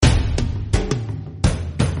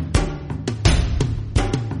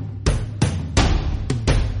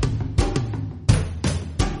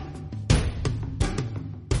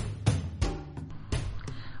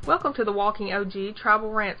Welcome to The Walking OG,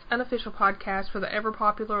 Tribalrant's unofficial podcast for the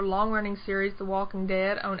ever-popular long-running series The Walking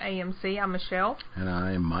Dead on AMC. I'm Michelle. And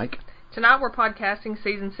I am Mike. Tonight we're podcasting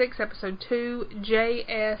Season 6, Episode 2,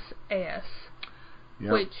 JSS,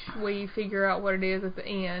 which we figure out what it is at the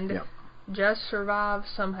end. Yep. Just survive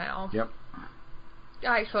somehow. Yep.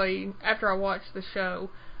 Actually, after I watched the show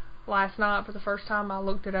last night for the first time, I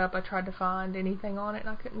looked it up. I tried to find anything on it, and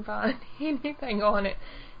I couldn't find anything on it.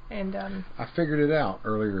 And I figured it out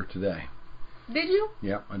earlier today. Did you?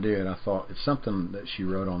 Yep, I did. I thought it's something that she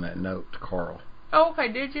wrote on that note to Carl. Oh,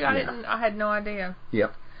 okay. Did you? I had no idea.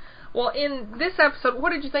 Yep. Well, in this episode, what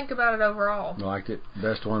did you think about it overall? I liked it.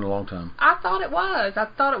 Best one in a long time. I thought it was. I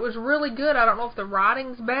thought it was really good. I don't know if the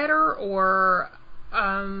writing's better or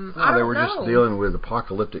I don't know. They were just dealing with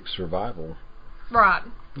apocalyptic survival. Right.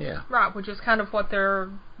 Yeah. Right, which is kind of what they're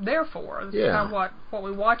there for. This is kind of what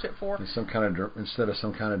we watch it for. It's some kind of instead of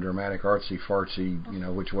some kind of dramatic artsy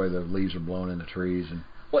fartsy, which way the leaves are blown in the trees and.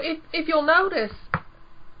 Well, if you'll notice,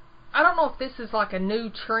 I don't know if this is like a new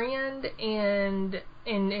trend in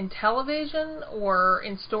television or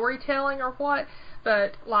in storytelling or what,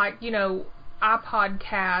 but like I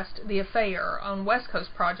podcast The Affair on West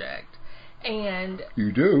Coast Project, and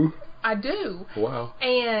you do. I do. Wow.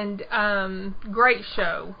 And great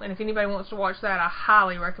show. And if anybody wants to watch that, I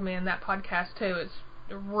highly recommend that podcast too. It's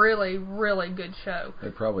a really, really good show. They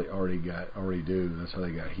probably already do. That's how they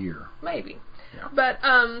got here. Maybe. Yeah.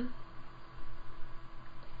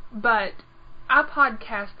 But I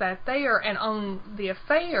podcast that there, and on The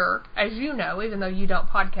Affair, as you know, even though you don't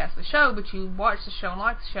podcast the show, but you watch the show and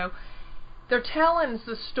like the show, they're telling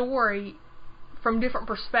the story from different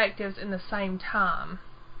perspectives in the same time.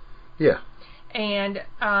 Yeah. And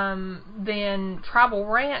then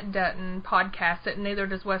Tribalrant doesn't podcast it, neither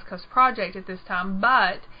does West Coast Project at this time,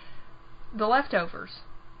 but The Leftovers,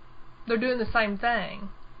 they're doing the same thing.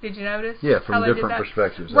 Did you notice? Yeah, from different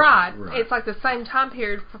perspectives. Right. It's like the same time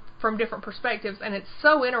period from different perspectives, and it's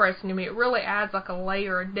so interesting to me. It really adds like a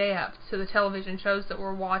layer of depth to the television shows that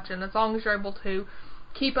we're watching, as long as you're able to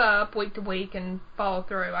keep up week to week and follow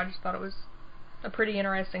through. I just thought it was a pretty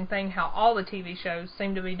interesting thing how all the TV shows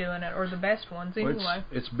seem to be doing it, or the best ones anyway. Well,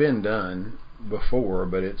 it's been done before,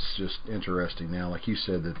 but it's just interesting now. Like you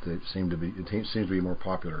said, that it seems to be a more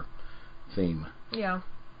popular theme. Yeah.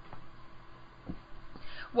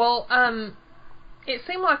 Well, it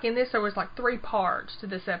seemed like in this there was like 3 parts to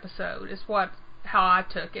this episode, is how I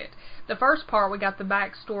took it. The first part, we got the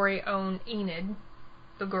backstory on Enid,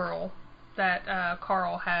 the girl that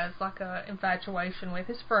Carl has like a infatuation with,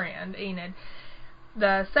 his friend Enid.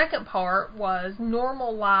 The second part was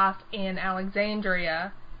normal life in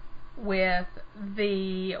Alexandria with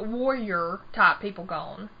the warrior type people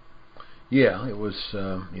gone. Yeah, it was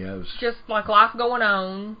just like life going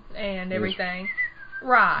on and everything.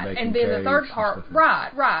 Right. And then the third part,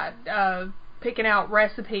 picking out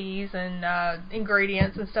recipes and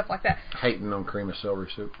ingredients and stuff like that. Hating on cream of celery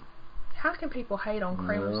soup. How can people hate on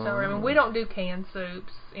cream of celery? I mean, we don't do canned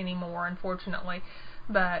soups anymore, unfortunately.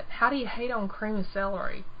 But how do you hate on cream of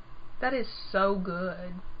celery? That is so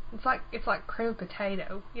good. It's like cream of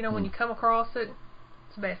potato. When you come across it,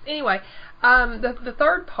 it's the best. Anyway, the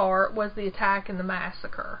third part was the attack and the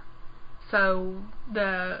massacre. So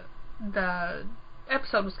the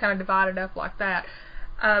episode was kind of divided up like that.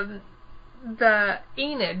 The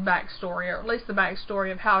Enid backstory, or at least the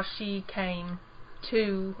backstory of how she came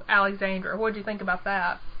to Alexandria. What did you think about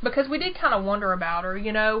that? Because we did kind of wonder about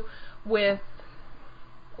her, with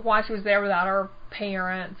why she was there without her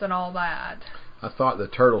parents and all that. I thought the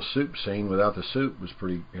turtle soup scene without the soup was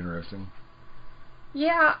pretty interesting.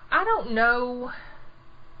 Yeah, I don't know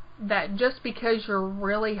that just because you're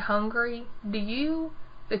really hungry,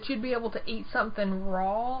 that you'd be able to eat something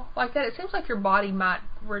raw like that. It seems like your body might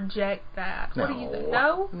reject that. No. What do you think?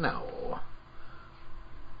 No? No.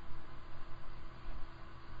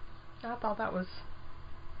 I thought that was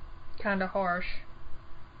kind of harsh.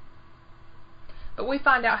 But we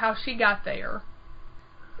find out how she got there.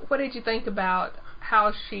 What did you think about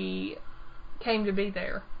how she came to be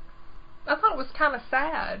there? I thought it was kind of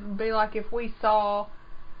sad. It would be like if we saw,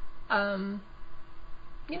 Carl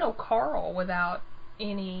without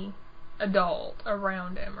any adult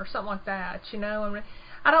around him or something like that, I mean,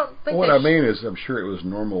 I don't think what I mean is I'm sure it was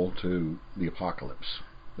normal to the apocalypse,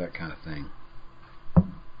 that kind of thing.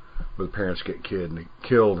 Where the parents get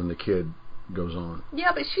killed and the kid goes on.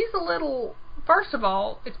 Yeah, but she's a little... First of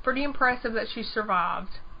all, it's pretty impressive that she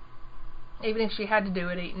survived, even if she had to do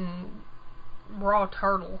it eating raw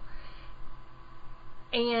turtle.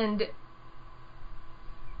 And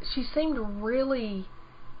she seemed really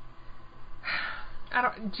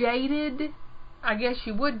jaded I guess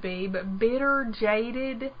you would be, but bitter,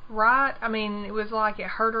 jaded, right? I mean, it was like it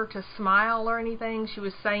hurt her to smile or anything. She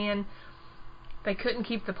was saying they couldn't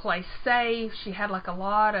keep the place safe. She had like a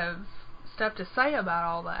lot of stuff to say about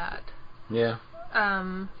all that. Yeah.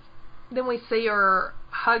 Then we see her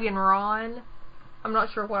hugging Ron. I'm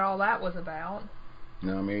not sure what all that was about.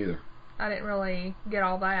 No, me either. I didn't really get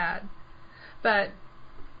all that. But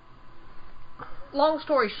long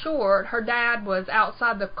story short, her dad was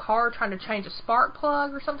outside the car trying to change a spark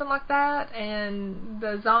plug or something like that, and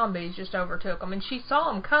the zombies just overtook them. And she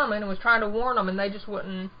saw them coming and was trying to warn them, and they just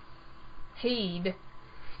wouldn't heed.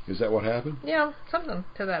 Is that what happened? Yeah, something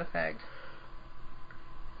to that effect.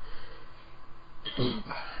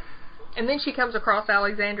 And then she comes across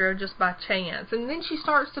Alexandria just by chance. And then she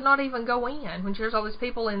starts to not even go in. When she hears all these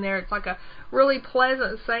people in there, it's like a really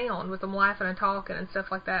pleasant sound with them laughing and talking and stuff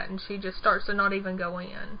like that. And she just starts to not even go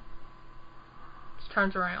in. Just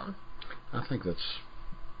turns around. I think that's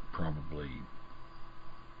probably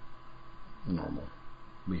normal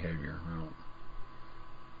behavior.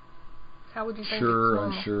 How would you think Sure, it's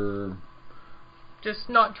normal? unsure. Just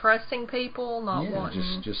not trusting people, not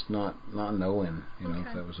wanting. just not knowing,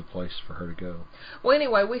 if that was a place for her to go. Well,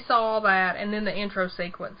 anyway, we saw all that, and then the intro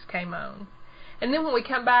sequence came on. And then when we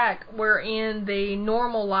come back, we're in the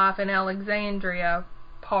normal life in Alexandria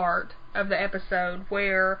part of the episode,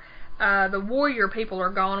 where the warrior people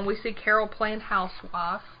are gone, and we see Carol playing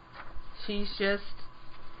housewife.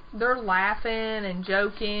 They're laughing and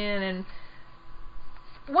joking, and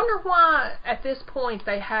wonder why at this point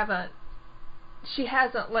she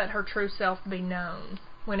hasn't let her true self be known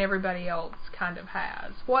when everybody else kind of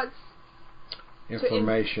has.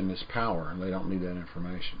 Information is power, and they don't need that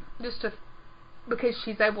information. Because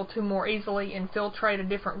she's able to more easily infiltrate a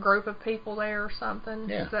different group of people there or something.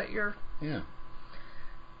 Yeah. Is that your... Yeah.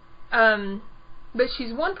 But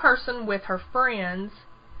she's one person with her friends,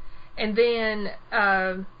 and then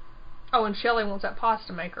and Shelley wants that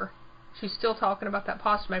pasta maker. She's still talking about that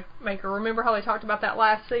pasta maker. Remember how they talked about that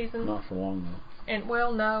last season? Not for long though. And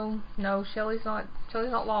no, Shelley's not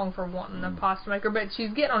long for wanting the pasta maker, but she's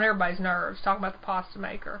getting on everybody's nerves talking about the pasta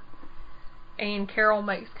maker. And Carol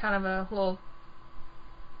makes kind of a little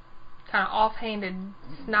kind of offhanded,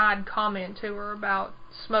 snide comment to her about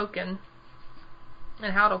smoking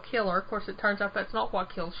and how it'll kill her. Of course, it turns out that's not what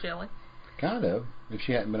kills Shelley. Kind of. If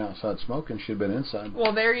she hadn't been outside smoking, she'd been inside.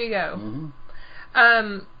 Well, there you go.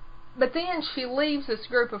 Mm-hmm. But then she leaves this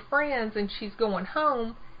group of friends and she's going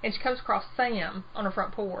home, and she comes across Sam on her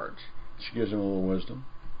front porch. She gives him a little wisdom.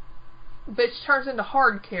 But she turns into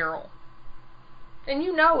hard Carol. And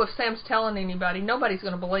if Sam's telling anybody, nobody's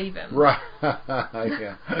going to believe him. Right.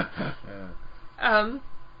 Yeah.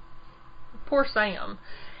 Poor Sam.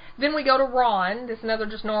 Then we go to Ron. This is another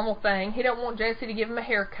just normal thing. He don't want Jesse to give him a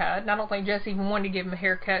haircut. And I don't think Jesse even wanted to give him a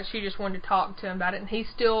haircut. She just wanted to talk to him about it. And he's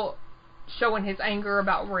still showing his anger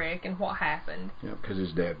about Rick and what happened. Yeah, because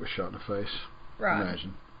his dad was shot in the face. Right.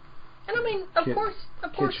 Imagine. And I mean, of course...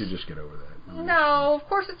 Kids should just get over that. No, of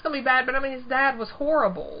course it's going to be bad, but I mean, his dad was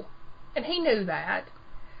horrible. And he knew that.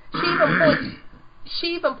 She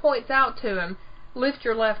even points out to him, lift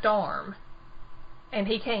your left arm. And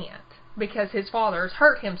he can't. Because his father has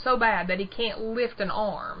hurt him so bad that he can't lift an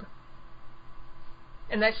arm.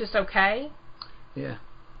 And that's just okay? Yeah.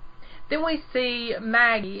 Then we see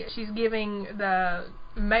Maggie. She's giving the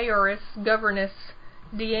governess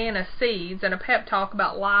Deanna seeds and a pep talk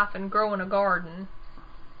about life and growing a garden.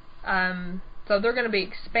 So they're going to be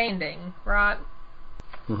expanding, right?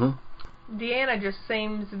 Mm-hmm. Deanna just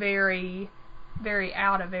seems very, very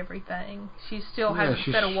out of everything. She still hasn't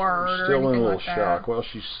said a word or anything like that. Still in a little shock. Well,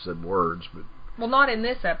 she said words, but... Well, not in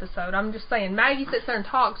this episode. I'm just saying, Maggie sits there and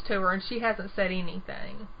talks to her, and she hasn't said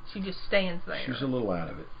anything. She just stands there. She's a little out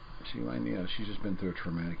of it. She's just been through a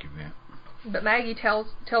traumatic event. But Maggie tells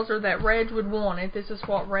her that Reg would want it. This is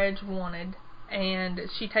what Reg wanted. And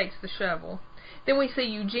she takes the shovel. Then we see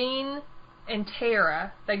Eugene and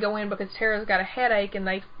Tara. They go in because Tara's got a headache, and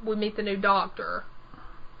we meet the new doctor.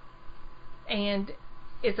 And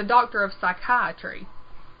it's a doctor of psychiatry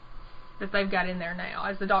that they've got in there now.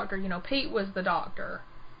 As the doctor, Pete was the doctor.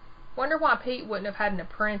 Wonder why Pete wouldn't have had an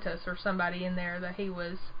apprentice or somebody in there that he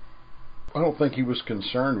was... I don't think he was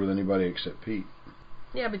concerned with anybody except Pete.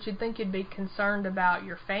 Yeah, but you'd think you'd be concerned about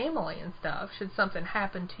your family and stuff. Should something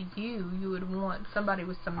happen to you, you would want somebody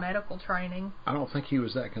with some medical training. I don't think he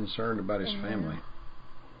was that concerned about his family.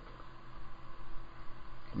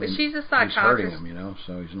 But she's a psychiatrist. He's hurting him,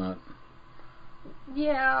 so he's not...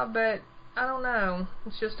 Yeah, but I don't know.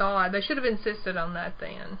 It's just odd. They should have insisted on that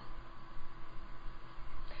then.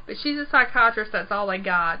 But she's a psychiatrist, that's all they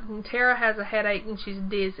got. And Tara has a headache and she's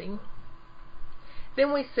dizzy.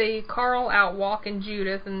 Then we see Carl out walking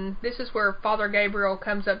Judith, and this is where Father Gabriel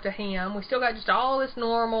comes up to him. We still got just all this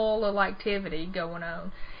normal little activity going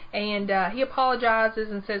on. And he apologizes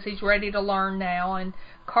and says he's ready to learn now, and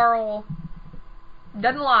Carl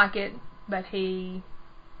doesn't like it, but he,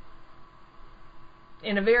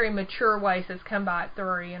 in a very mature way, says, come by at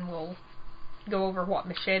 3 and we'll go over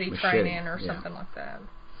machete training or something like that.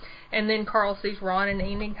 And then Carl sees Ron and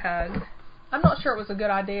Enid hug. I'm not sure it was a good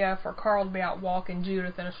idea for Carl to be out walking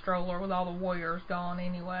Judith in a stroller with all the warriors gone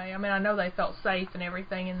anyway. I mean, I know they felt safe and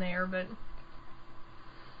everything in there, but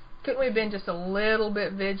couldn't we have been just a little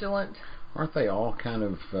bit vigilant? Aren't they all kind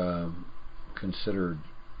of considered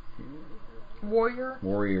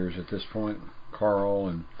warriors at this point?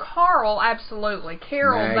 Carl, absolutely.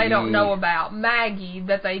 Carol, Maggie. They don't know about. Maggie,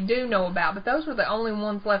 that they do know about. But those were the only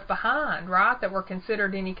ones left behind, right, that were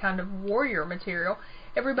considered any kind of warrior material.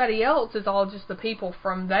 Everybody else is all just the people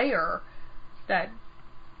from there that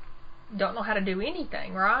don't know how to do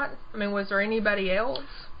anything, right? I mean, was there anybody else?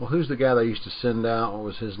 Well, who's the guy they used to send out? What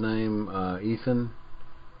was his name? Ethan?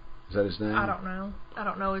 Is that his name? I don't know. I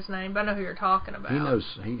don't know his name, but I know who you're talking about. He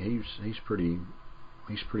knows. He's pretty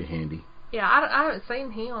handy. Yeah, I haven't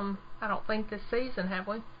seen him, I don't think, this season, have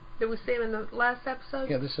we? Did we see him in the last episode?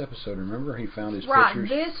 Yeah, this episode. Remember, he found his right, pictures.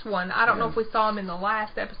 Right, this one. I don't know if we saw him in the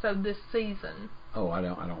last episode this season. Oh, I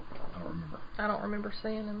don't remember. I don't remember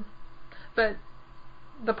seeing him. But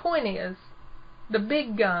the point is, the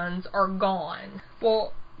big guns are gone.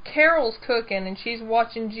 Well, Carol's cooking, and she's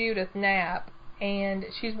watching Judith nap, and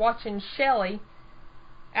she's watching Shelley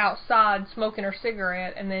outside smoking her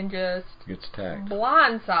cigarette, and then just gets attacked.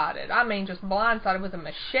 Blindsided. I mean, just blindsided with a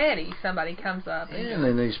machete. Somebody comes up. And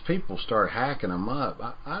then these people start hacking them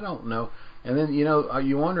up. I don't know. And then,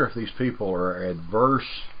 you wonder if these people are adverse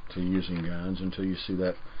to using guns until you see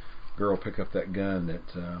that girl pick up that gun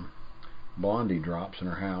that Blondie drops in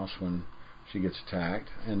her house when she gets attacked.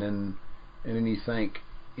 And then you think,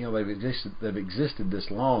 they've existed this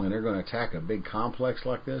long, and they're going to attack a big complex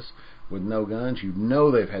like this with no guns.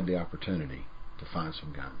 They've had the opportunity to find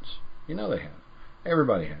some guns. They have.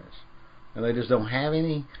 Everybody has. And they just don't have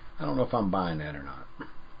any. I don't know if I'm buying that or not.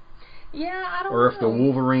 Yeah, I don't know. Or if the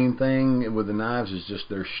Wolverine thing with the knives is just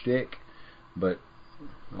their shtick. But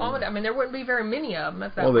I mean, there wouldn't be very many of them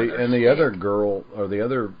if that the other girl, or the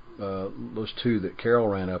other, those two that Carol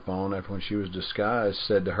ran up on after when she was disguised,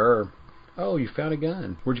 said to her, "Oh, you found a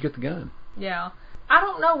gun. Where'd you get the gun?" Yeah. I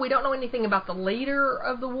don't know. We don't know anything about the leader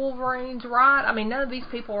of the Wolverines, right? I mean, none of these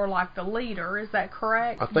people are like the leader. Is that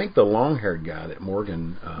correct? I think the long-haired guy that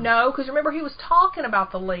Morgan... No, because remember he was talking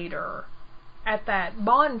about the leader at that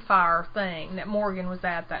bonfire thing that Morgan was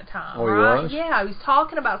at that time, oh, right? He was? Yeah, he was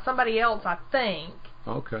talking about somebody else, I think.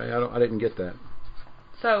 Okay, I didn't get that.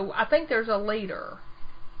 So, I think there's a leader.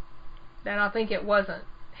 And I think it wasn't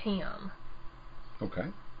him. Okay.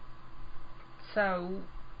 So...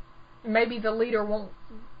 maybe the leader won't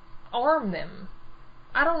arm them.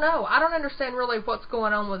 I don't know. I don't understand really what's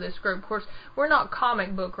going on with this group. Of course, we're not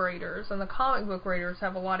comic book readers, and the comic book readers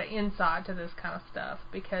have a lot of insight to this kind of stuff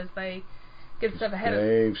because they get stuff ahead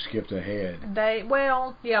They've skipped ahead.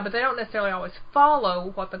 Yeah, but they don't necessarily always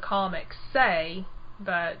follow what the comics say,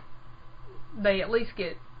 but they at least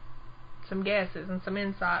get some guesses and some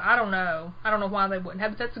insight. I don't know. I don't know why they wouldn't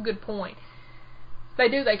have, but that's a good point. They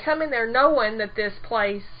do. They come in there knowing that this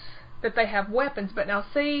place... that they have weapons, but now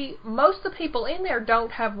see, most of the people in there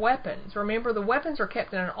don't have weapons. Remember, the weapons are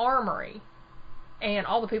kept in an armory, and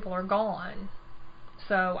all the people are gone.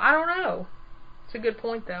 So, I don't know. It's a good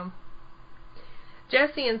point, though.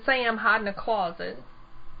 Jesse and Sam hide in a closet.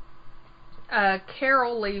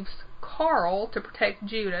 Carol leaves Carl to protect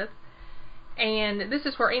Judith, and this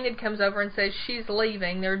is where Enid comes over and says she's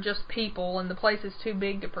leaving. They're just people, and the place is too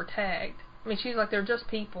big to protect. I mean, she's like, they're just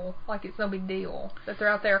people. Like, it's no big deal that they're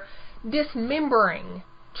out there dismembering,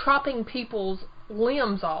 chopping people's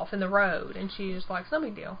limbs off in the road. And she's like, it's no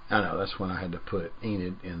big deal. I know. That's when I had to put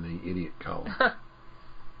Enid in the idiot column.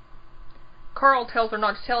 Carl tells her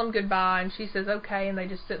not to tell him goodbye, and she says, okay, and they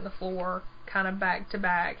just sit on the floor, kind of back to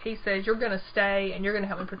back. He says, you're going to stay, and you're going to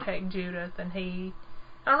help me protect Judith. And I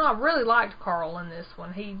don't know, I really liked Carl in this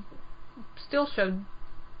one. He still showed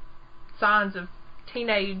signs of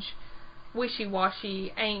teenage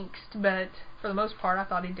wishy-washy angst, but for the most part I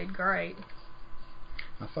thought he did great.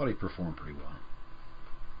 I thought he performed pretty well.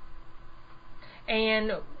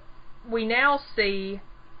 And we now see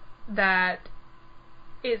that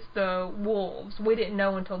it's the wolves. We didn't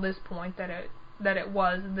know until this point that it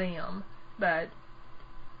was them, but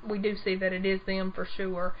we do see that it is them for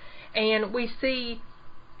sure. And we see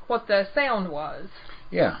what the sound was.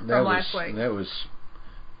 Yeah, from last week. That was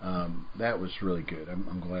That was really good.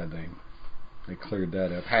 I'm glad they cleared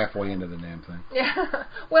that up halfway into the damn thing. Yeah.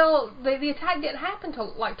 Well, the attack didn't happen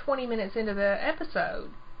till like 20 minutes into the episode.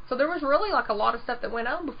 So there was really like a lot of stuff that went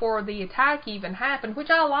on before the attack even happened, which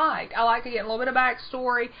I liked. I liked to get a little bit of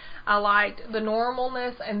backstory. I liked the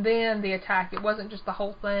normalness and then the attack. It wasn't just the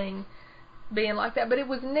whole thing being like that. But it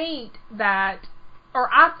was neat that, or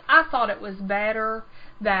I thought it was better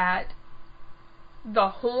that the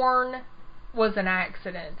horn was an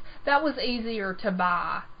accident. That was easier to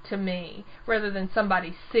buy to me, rather than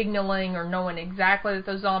somebody signaling or knowing exactly that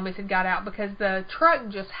those zombies had got out, because the truck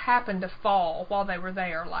just happened to fall while they were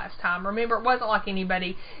there last time. Remember, it wasn't like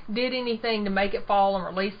anybody did anything to make it fall and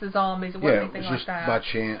release the zombies. It wasn't anything like that. By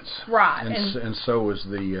chance. Right. And so was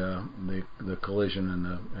the collision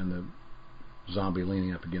and the zombie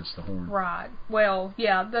leaning up against the horn. Right. Well,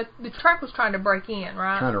 yeah, the truck was trying to break in,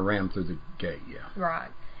 right? Trying to ram through the gate, yeah. Right.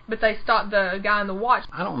 But they stopped the guy in the watch.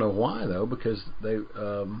 I don't know why, though, because they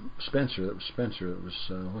Spencer, that was Spencer, it was,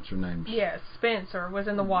 what's her name? Yes, Spencer was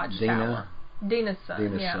in the watchtower. Dina's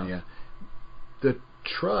son, yeah. The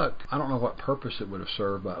truck, I don't know what purpose it would have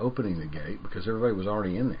served by opening the gate, because everybody was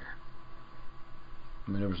already in there.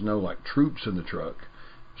 I mean, there was no, like, troops in the truck.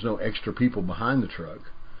 There was no extra people behind the truck.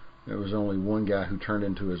 There was only one guy who turned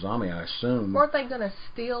into a zombie, I assume. Weren't they going to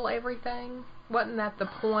steal everything? Wasn't that the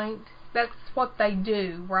point? That's what they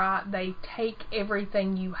do, right? They take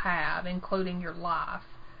everything you have, including your life.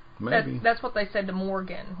 Maybe. That's what they said to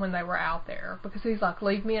Morgan when they were out there. Because he's like,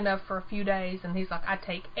 leave me enough for a few days. And he's like, I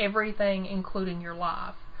take everything, including your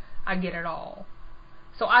life. I get it all.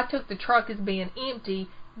 So I took the truck as being empty,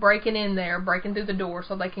 breaking in there, breaking through the door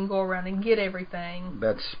so they can go around and get everything.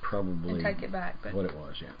 That's probably and take it back. But what it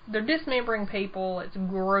was, yeah. They're dismembering people. It's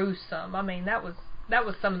gruesome. I mean, that was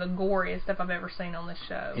some of the goriest stuff I've ever seen on this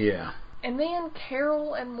show. Yeah. And then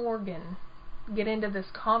Carol and Morgan get into this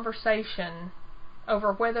conversation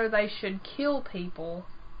over whether they should kill people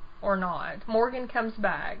or not. Morgan comes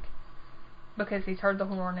back because he's heard the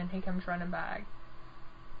horn and he comes running back.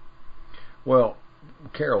 Well,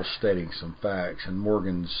 Carol's stating some facts and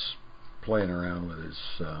Morgan's playing around with his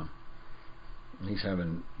he's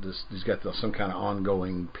having this, he's got some kind of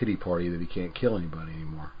ongoing pity party that he can't kill anybody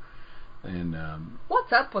anymore. And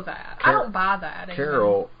what's up with that? I don't buy that.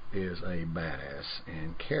 Carol is a badass,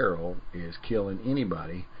 and Carol is killing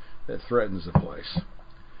anybody that threatens the place.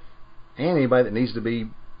 And anybody that needs to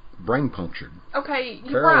be brain punctured. Okay,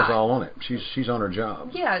 you're Carol's right. all on it. She's on her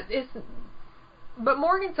job. Yeah, but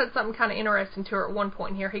Morgan said something kind of interesting to her at one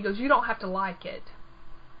point here. He goes, you don't have to like it.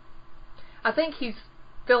 I think he's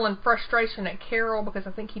feeling frustration at Carol because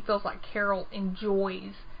I think he feels like Carol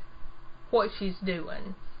enjoys what she's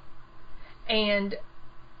doing. And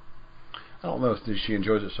I don't know if she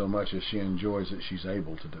enjoys it so much as she enjoys that she's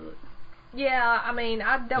able to do it. Yeah, I mean,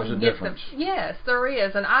 I don't There's a get difference. Yes, there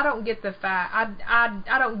is, and I don't get the fact. I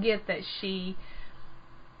don't get that she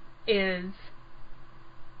is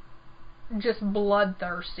just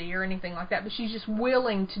bloodthirsty or anything like that, but she's just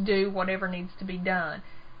willing to do whatever needs to be done.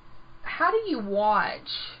 How do you watch?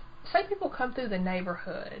 Say people come through the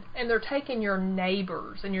neighborhood and they're taking your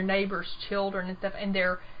neighbors and your neighbors' children and stuff, and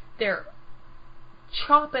they're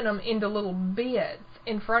chopping them into little bits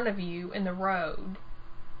in front of you in the road.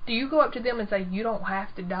 Do you go up to them and say, you don't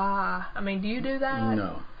have to die? I mean, do you do that?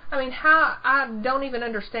 No. I mean, I don't even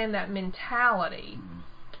understand that mentality.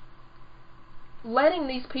 Letting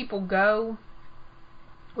these people go,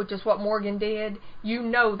 which is what Morgan did, you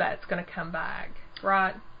know that's going to come back,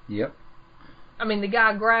 right? Yep. I mean, the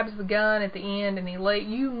guy grabs the gun at the end and he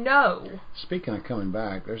you know. Speaking of coming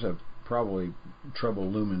back, there's probably trouble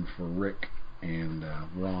looming for Rick and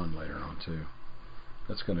Ron later on too.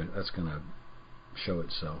 That's gonna show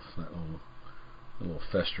itself, that little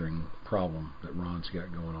festering problem that Ron's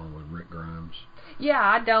got going on with Rick Grimes. Yeah,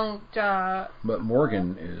 I don't. But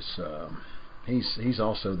Morgan is he's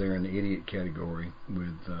also there in the idiot category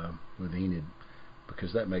with Enid,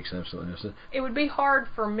 because that makes absolutely no sense. It would be hard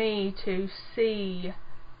for me to see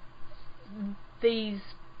these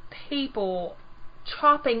people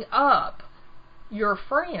chopping up your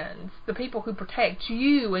friends, the people who protect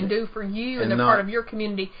you and do for you and they're part of your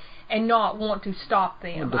community, and not want to stop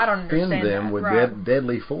them. I don't understand defend them that, with right?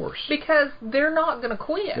 deadly force. Because they're not going to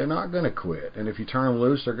quit. They're not going to quit. And if you turn them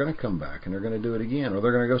loose, they're going to come back and they're going to do it again, or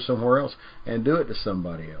they're going to go somewhere else and do it to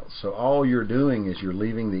somebody else. So all you're doing is you're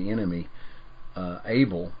leaving the enemy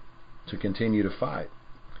able to continue to fight.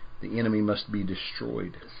 The enemy must be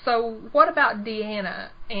destroyed. So what about Deanna,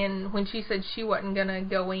 and when she said she wasn't going to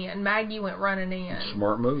go in, Maggie went running in?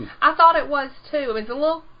 Smart move. I thought it was too. It was a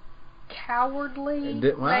little cowardly.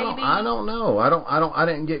 Well, maybe. I don't know. I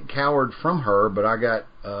didn't get coward from her, but I got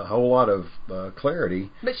a whole lot of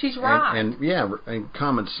clarity. But she's right. And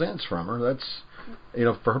common sense from her. That's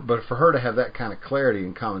but for her to have that kind of clarity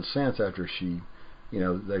and common sense after she,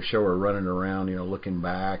 they show her running around, looking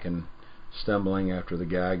back and stumbling after the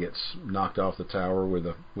guy gets knocked off the tower with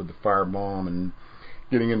the firebomb and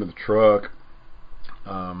getting into the truck.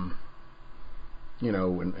 And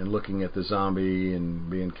looking at the zombie and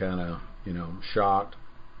being kind of, shocked.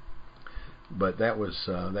 But that was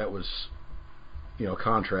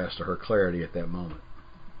contrast to her clarity at that moment.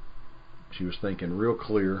 She was thinking real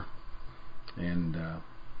clear and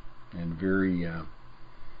very,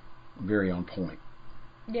 very on point.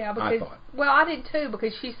 Yeah, because, I thought. Well, I did too,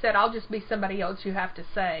 because she said, "I'll just be somebody else you have to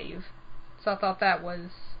save." So I thought that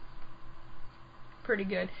was pretty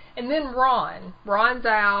good. And then Ron's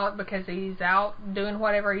out because he's out doing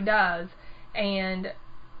whatever he does, and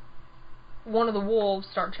one of the wolves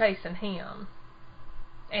start chasing him,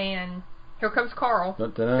 and here comes Carl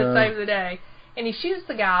to save the day, and he shoots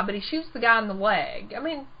the guy, but he shoots the guy in the leg. I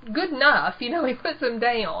mean, good enough, he puts him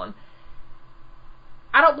down.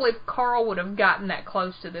 I don't believe Carl would have gotten that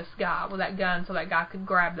close to this guy with that gun so that guy could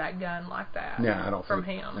grab that gun like that. Yeah, I don't from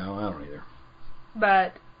think, him. No, I don't either.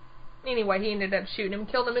 But anyway, he ended up shooting him,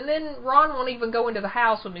 killed him, and then Ron won't even go into the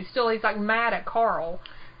house with me. Still, he's like mad at Carl.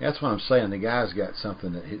 That's what I'm saying. The guy's got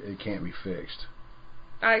something that it can't be fixed.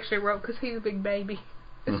 I actually wrote, because he's a big baby.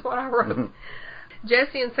 That's what I wrote.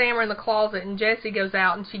 Jesse and Sam are in the closet, and Jesse goes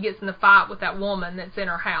out, and she gets in the fight with that woman that's in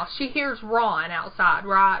her house. She hears Ron outside,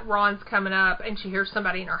 right? Ron's coming up, and she hears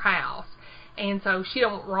somebody in her house. And so she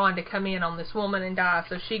don't want Ron to come in on this woman and die,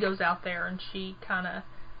 so she goes out there, and she kind of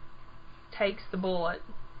takes the bullet,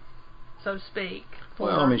 so to speak.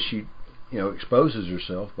 Well, I mean, she, exposes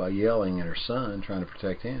herself by yelling at her son, trying to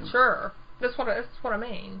protect him. Sure. That's what I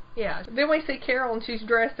mean. Yeah. Then we see Carol, and she's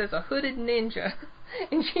dressed as a hooded ninja,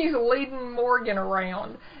 and she's leading Morgan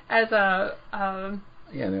around as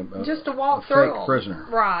just to walk through fake prisoner.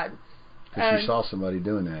 Right. Because she saw somebody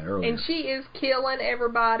doing that earlier. And she is killing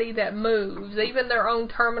everybody that moves, even their own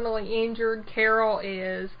terminally injured. Carol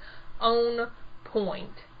is on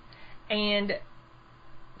point, and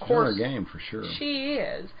of course, she's on her game for sure. She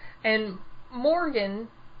is. And Morgan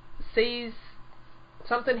sees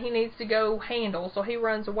something he needs to go handle, so he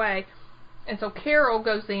runs away. And so Carol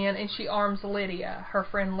goes in and she arms Lydia, her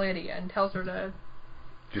friend Lydia, and tells her to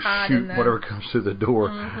just hide shoot in the, whatever comes through the door.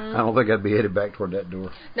 Mm-hmm. I don't think I'd be headed back toward that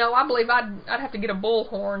door. No, I believe I'd have to get a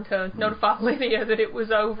bullhorn to notify Lydia that it was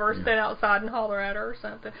over, stand outside and holler at her or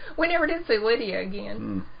something. We never did see Lydia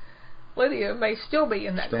again. Lydia may still be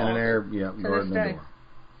in that standing closet there, guarding the door.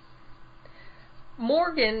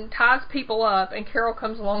 Morgan ties people up, and Carol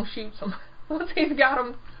comes along, shoots them. Once he's got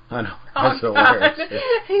them, I know, that's hilarious.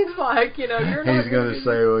 He's like, you're not. He's going to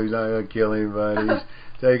say, well, he's not going to kill anybody. He's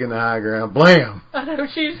taking the high ground. Blam! I know,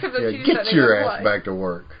 she's get your ass back to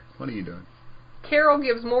work. What are you doing? Carol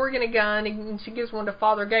gives Morgan a gun, and she gives one to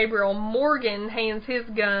Father Gabriel. Morgan hands his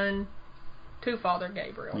gun to Father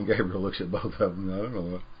Gabriel. And Gabriel looks at both of them. I don't know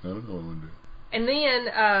what I'm going to do. And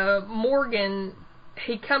then Morgan,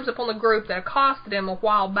 he comes upon the group that accosted him a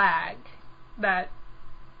while back, that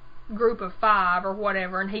group of 5 or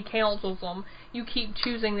whatever, and he counsels them, you keep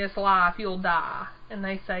choosing this life, you'll die. And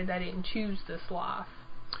they say they didn't choose this life.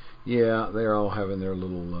 Yeah, they're all having their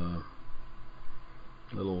little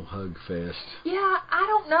hug fest. Yeah, I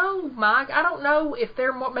don't know, Mike. I don't know if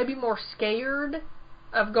they're maybe more scared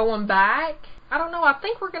of going back. I don't know. I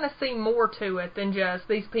think we're going to see more to it than just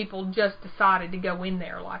these people just decided to go in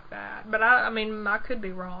there like that. But I mean, I could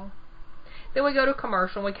be wrong. Then we go to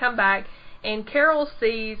commercial, and we come back, and Carol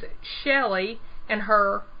sees Shelley and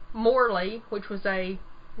her Morley, which was a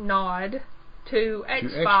nod to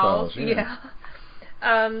X-Files. Yeah.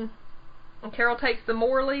 And Carol takes the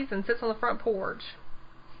Morleys and sits on the front porch.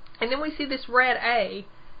 And then we see this red A.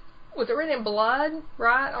 Was it written in blood,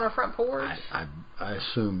 right, on her front porch? I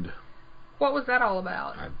assumed. What was that all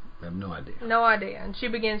about? I have no idea. No idea. And she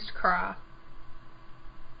begins to cry.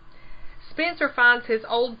 Spencer finds his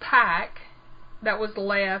old pack that was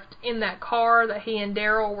left in that car that he and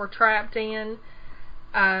Daryl were trapped in,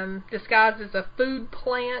 disguised as a food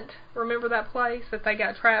plant. Remember that place that they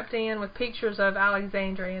got trapped in, with pictures of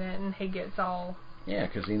Alexandria in it, and he gets all... Yeah,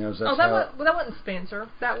 because he knows that's that wasn't Spencer.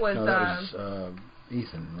 That was... No, that was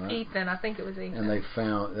Ethan, right? Ethan, I think it was Ethan. And they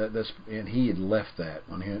found and he had left that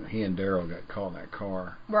when he and Daryl got caught in that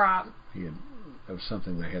car. Right. That was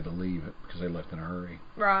something they had to leave it because they left in a hurry.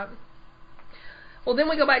 Right. Well, then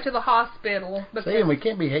we go back to the hospital. See, and we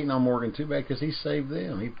can't be hating on Morgan too bad because he saved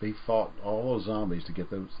them. He fought all those zombies to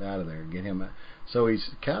get those out of there and get him out. So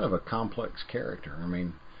he's kind of a complex character. I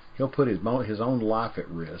mean, he'll put his own life at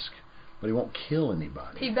risk, but he won't kill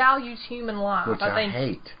anybody. He values human life. Which I think,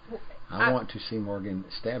 hate. I want to see Morgan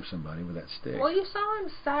stab somebody with that stick. Well, you saw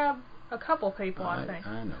him stab a couple people, I think.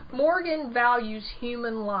 I know. Morgan values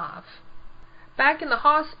human life. Back in the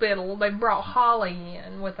hospital, they brought Holly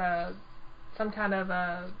in with some kind of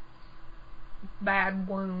a bad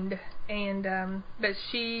wound, and but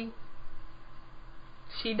she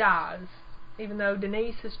dies, even though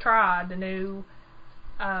Denise has tried. The new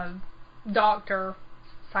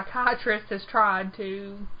psychiatrist has tried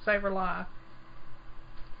to save her life.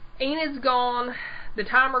 Enid's gone. The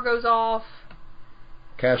timer goes off.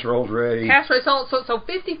 Casserole's ready. So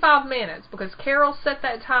 55 minutes, because Carol set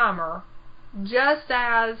that timer just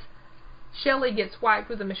as Shelley gets whacked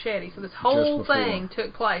with a machete. So this whole thing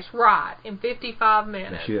took place in 55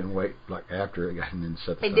 minutes. And she didn't wait after it got and then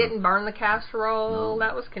set the timer. It didn't burn the casserole. No.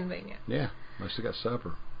 That was convenient. Yeah, must have got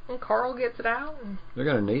supper. And Carl gets it out. They're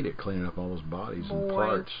going to need it cleaning up all those bodies and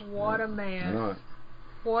parts. What a mess.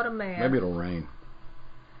 What a mess. Maybe it'll rain.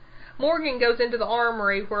 Morgan goes into the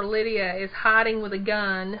armory where Lydia is hiding with a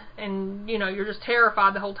gun, and you're just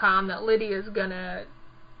terrified the whole time that Lydia's gonna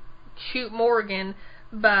shoot Morgan,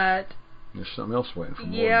 but there's something else waiting for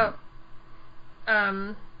Morgan.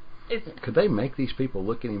 Yeah. Could they make these people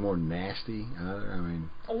look any more nasty? I mean,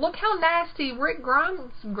 look how nasty Rick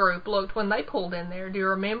Grimes' group looked when they pulled in there. Do you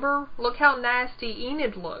remember? Look how nasty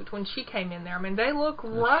Enid looked when she came in there. I mean, they look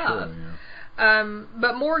rough. True, yeah.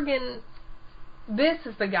 But Morgan, this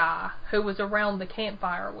is the guy who was around the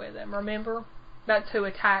campfire with him, remember? That's who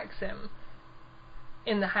attacks him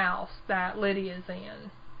in the house that Lydia's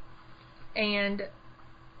in. And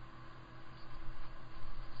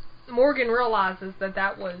Morgan realizes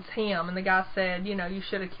that was him, and the guy said, you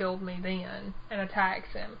should have killed me then, and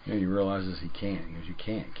attacks him. Yeah, he realizes he can't. He goes, you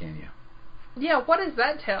can't, can you? Yeah, what does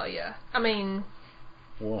that tell you? I mean...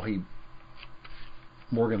 Well,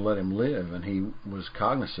 Morgan let him live, and he was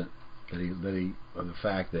cognizant of the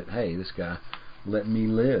fact that, hey, this guy let me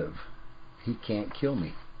live. He can't kill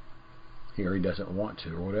me. He doesn't want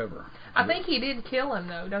to, or whatever. I think he did kill him,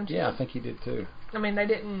 though, don't you? Yeah, I think he did, too. I mean, they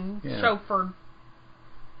didn't show for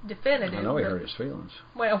definitive. I know he hurt his feelings.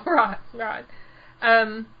 Well, right.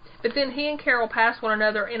 But then he and Carol pass one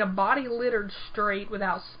another in a body-littered street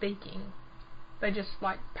without speaking. They just,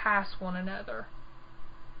 pass one another.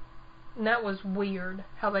 And that was weird,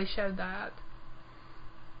 how they showed that.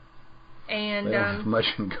 And they don't have much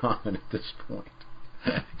in common at this point,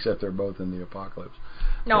 except they're both in the apocalypse.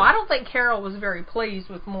 No, I don't think Carol was very pleased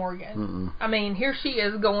with Morgan. Mm-mm. I mean, here she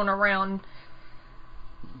is going around.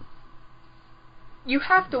 You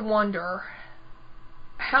have to wonder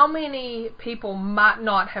how many people might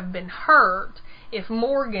not have been hurt if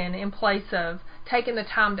Morgan, in place of taking the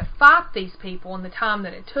time to fight these people and the time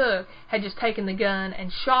that it took, had just taken the gun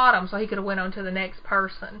and shot them so he could have went on to the next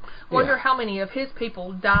person. Wonder how many of his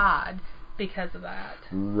people died because of that.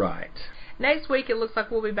 Right. Next week it looks like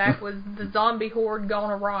we'll be back with the zombie horde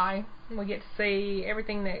gone awry. We get to see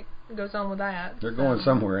everything that goes on with that. They're going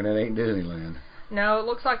somewhere, and it ain't Disneyland. No, it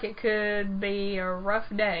looks like it could be a rough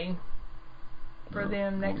day for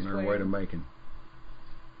them next week. On their way to Macon.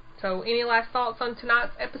 So, any last thoughts on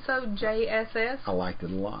tonight's episode, JSS? I liked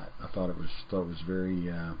it a lot. I thought it was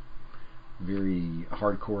very, very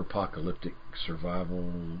hardcore, apocalyptic,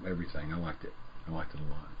 survival, everything. I liked it. I liked it a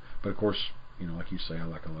lot. But of course, like you say, I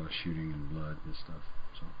like a lot of shooting and blood and stuff.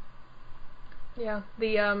 So. Yeah,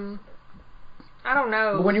 I don't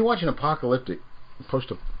know. But when you watch an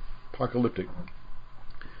post-apocalyptic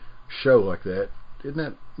show like that, isn't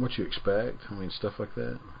that what you expect? I mean, stuff like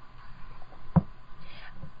that.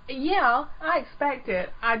 Yeah, I expect it.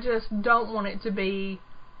 I just don't want it to be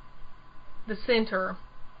the center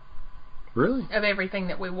really of everything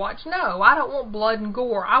that we watch. No, I don't want blood and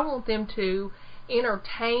gore. I want them to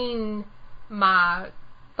entertain my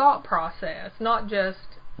thought process, not just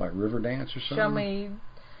like Riverdance or something. Show me.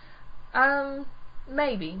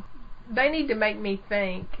 Maybe they need to make me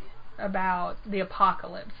think about the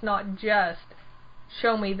apocalypse, not just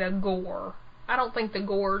show me the gore. I don't think the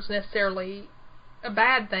gore is necessarily a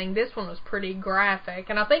bad thing. This one was pretty graphic,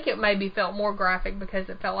 and I think it maybe felt more graphic because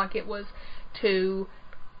it felt like it was to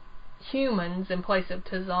humans in place of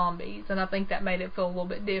to zombies, and I think that made it feel a little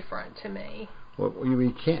bit different to me. Well,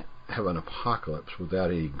 you can't have an apocalypse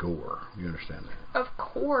without any gore. You understand that? Of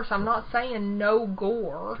course, I'm not saying no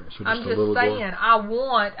gore. Okay, so I'm just saying gore? I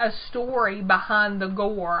want a story behind the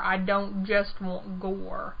gore. I don't just want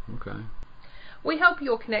gore. Okay. We hope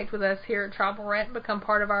you'll connect with us here at Tribal Rant and become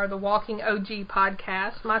part of our The Walking OG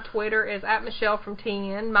podcast. My Twitter is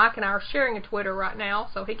 @MichelleFromTN. Mike and I are sharing a Twitter right now,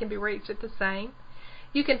 so he can be reached at the same.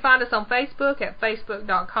 You can find us on Facebook at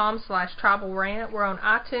facebook.com/tribalrant. We're on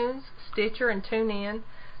iTunes, Stitcher, and TuneIn,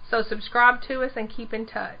 so subscribe to us and keep in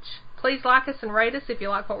touch. Please like us and rate us if you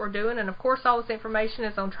like what we're doing, and of course all this information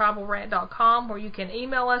is on tribalrant.com, where you can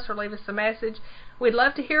email us or leave us a message. We'd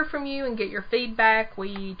love to hear from you and get your feedback.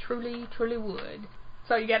 We truly, truly would.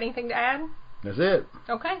 So you got anything to add? That's it.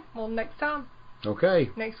 Okay, well next time. Okay.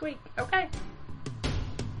 Next week. Okay.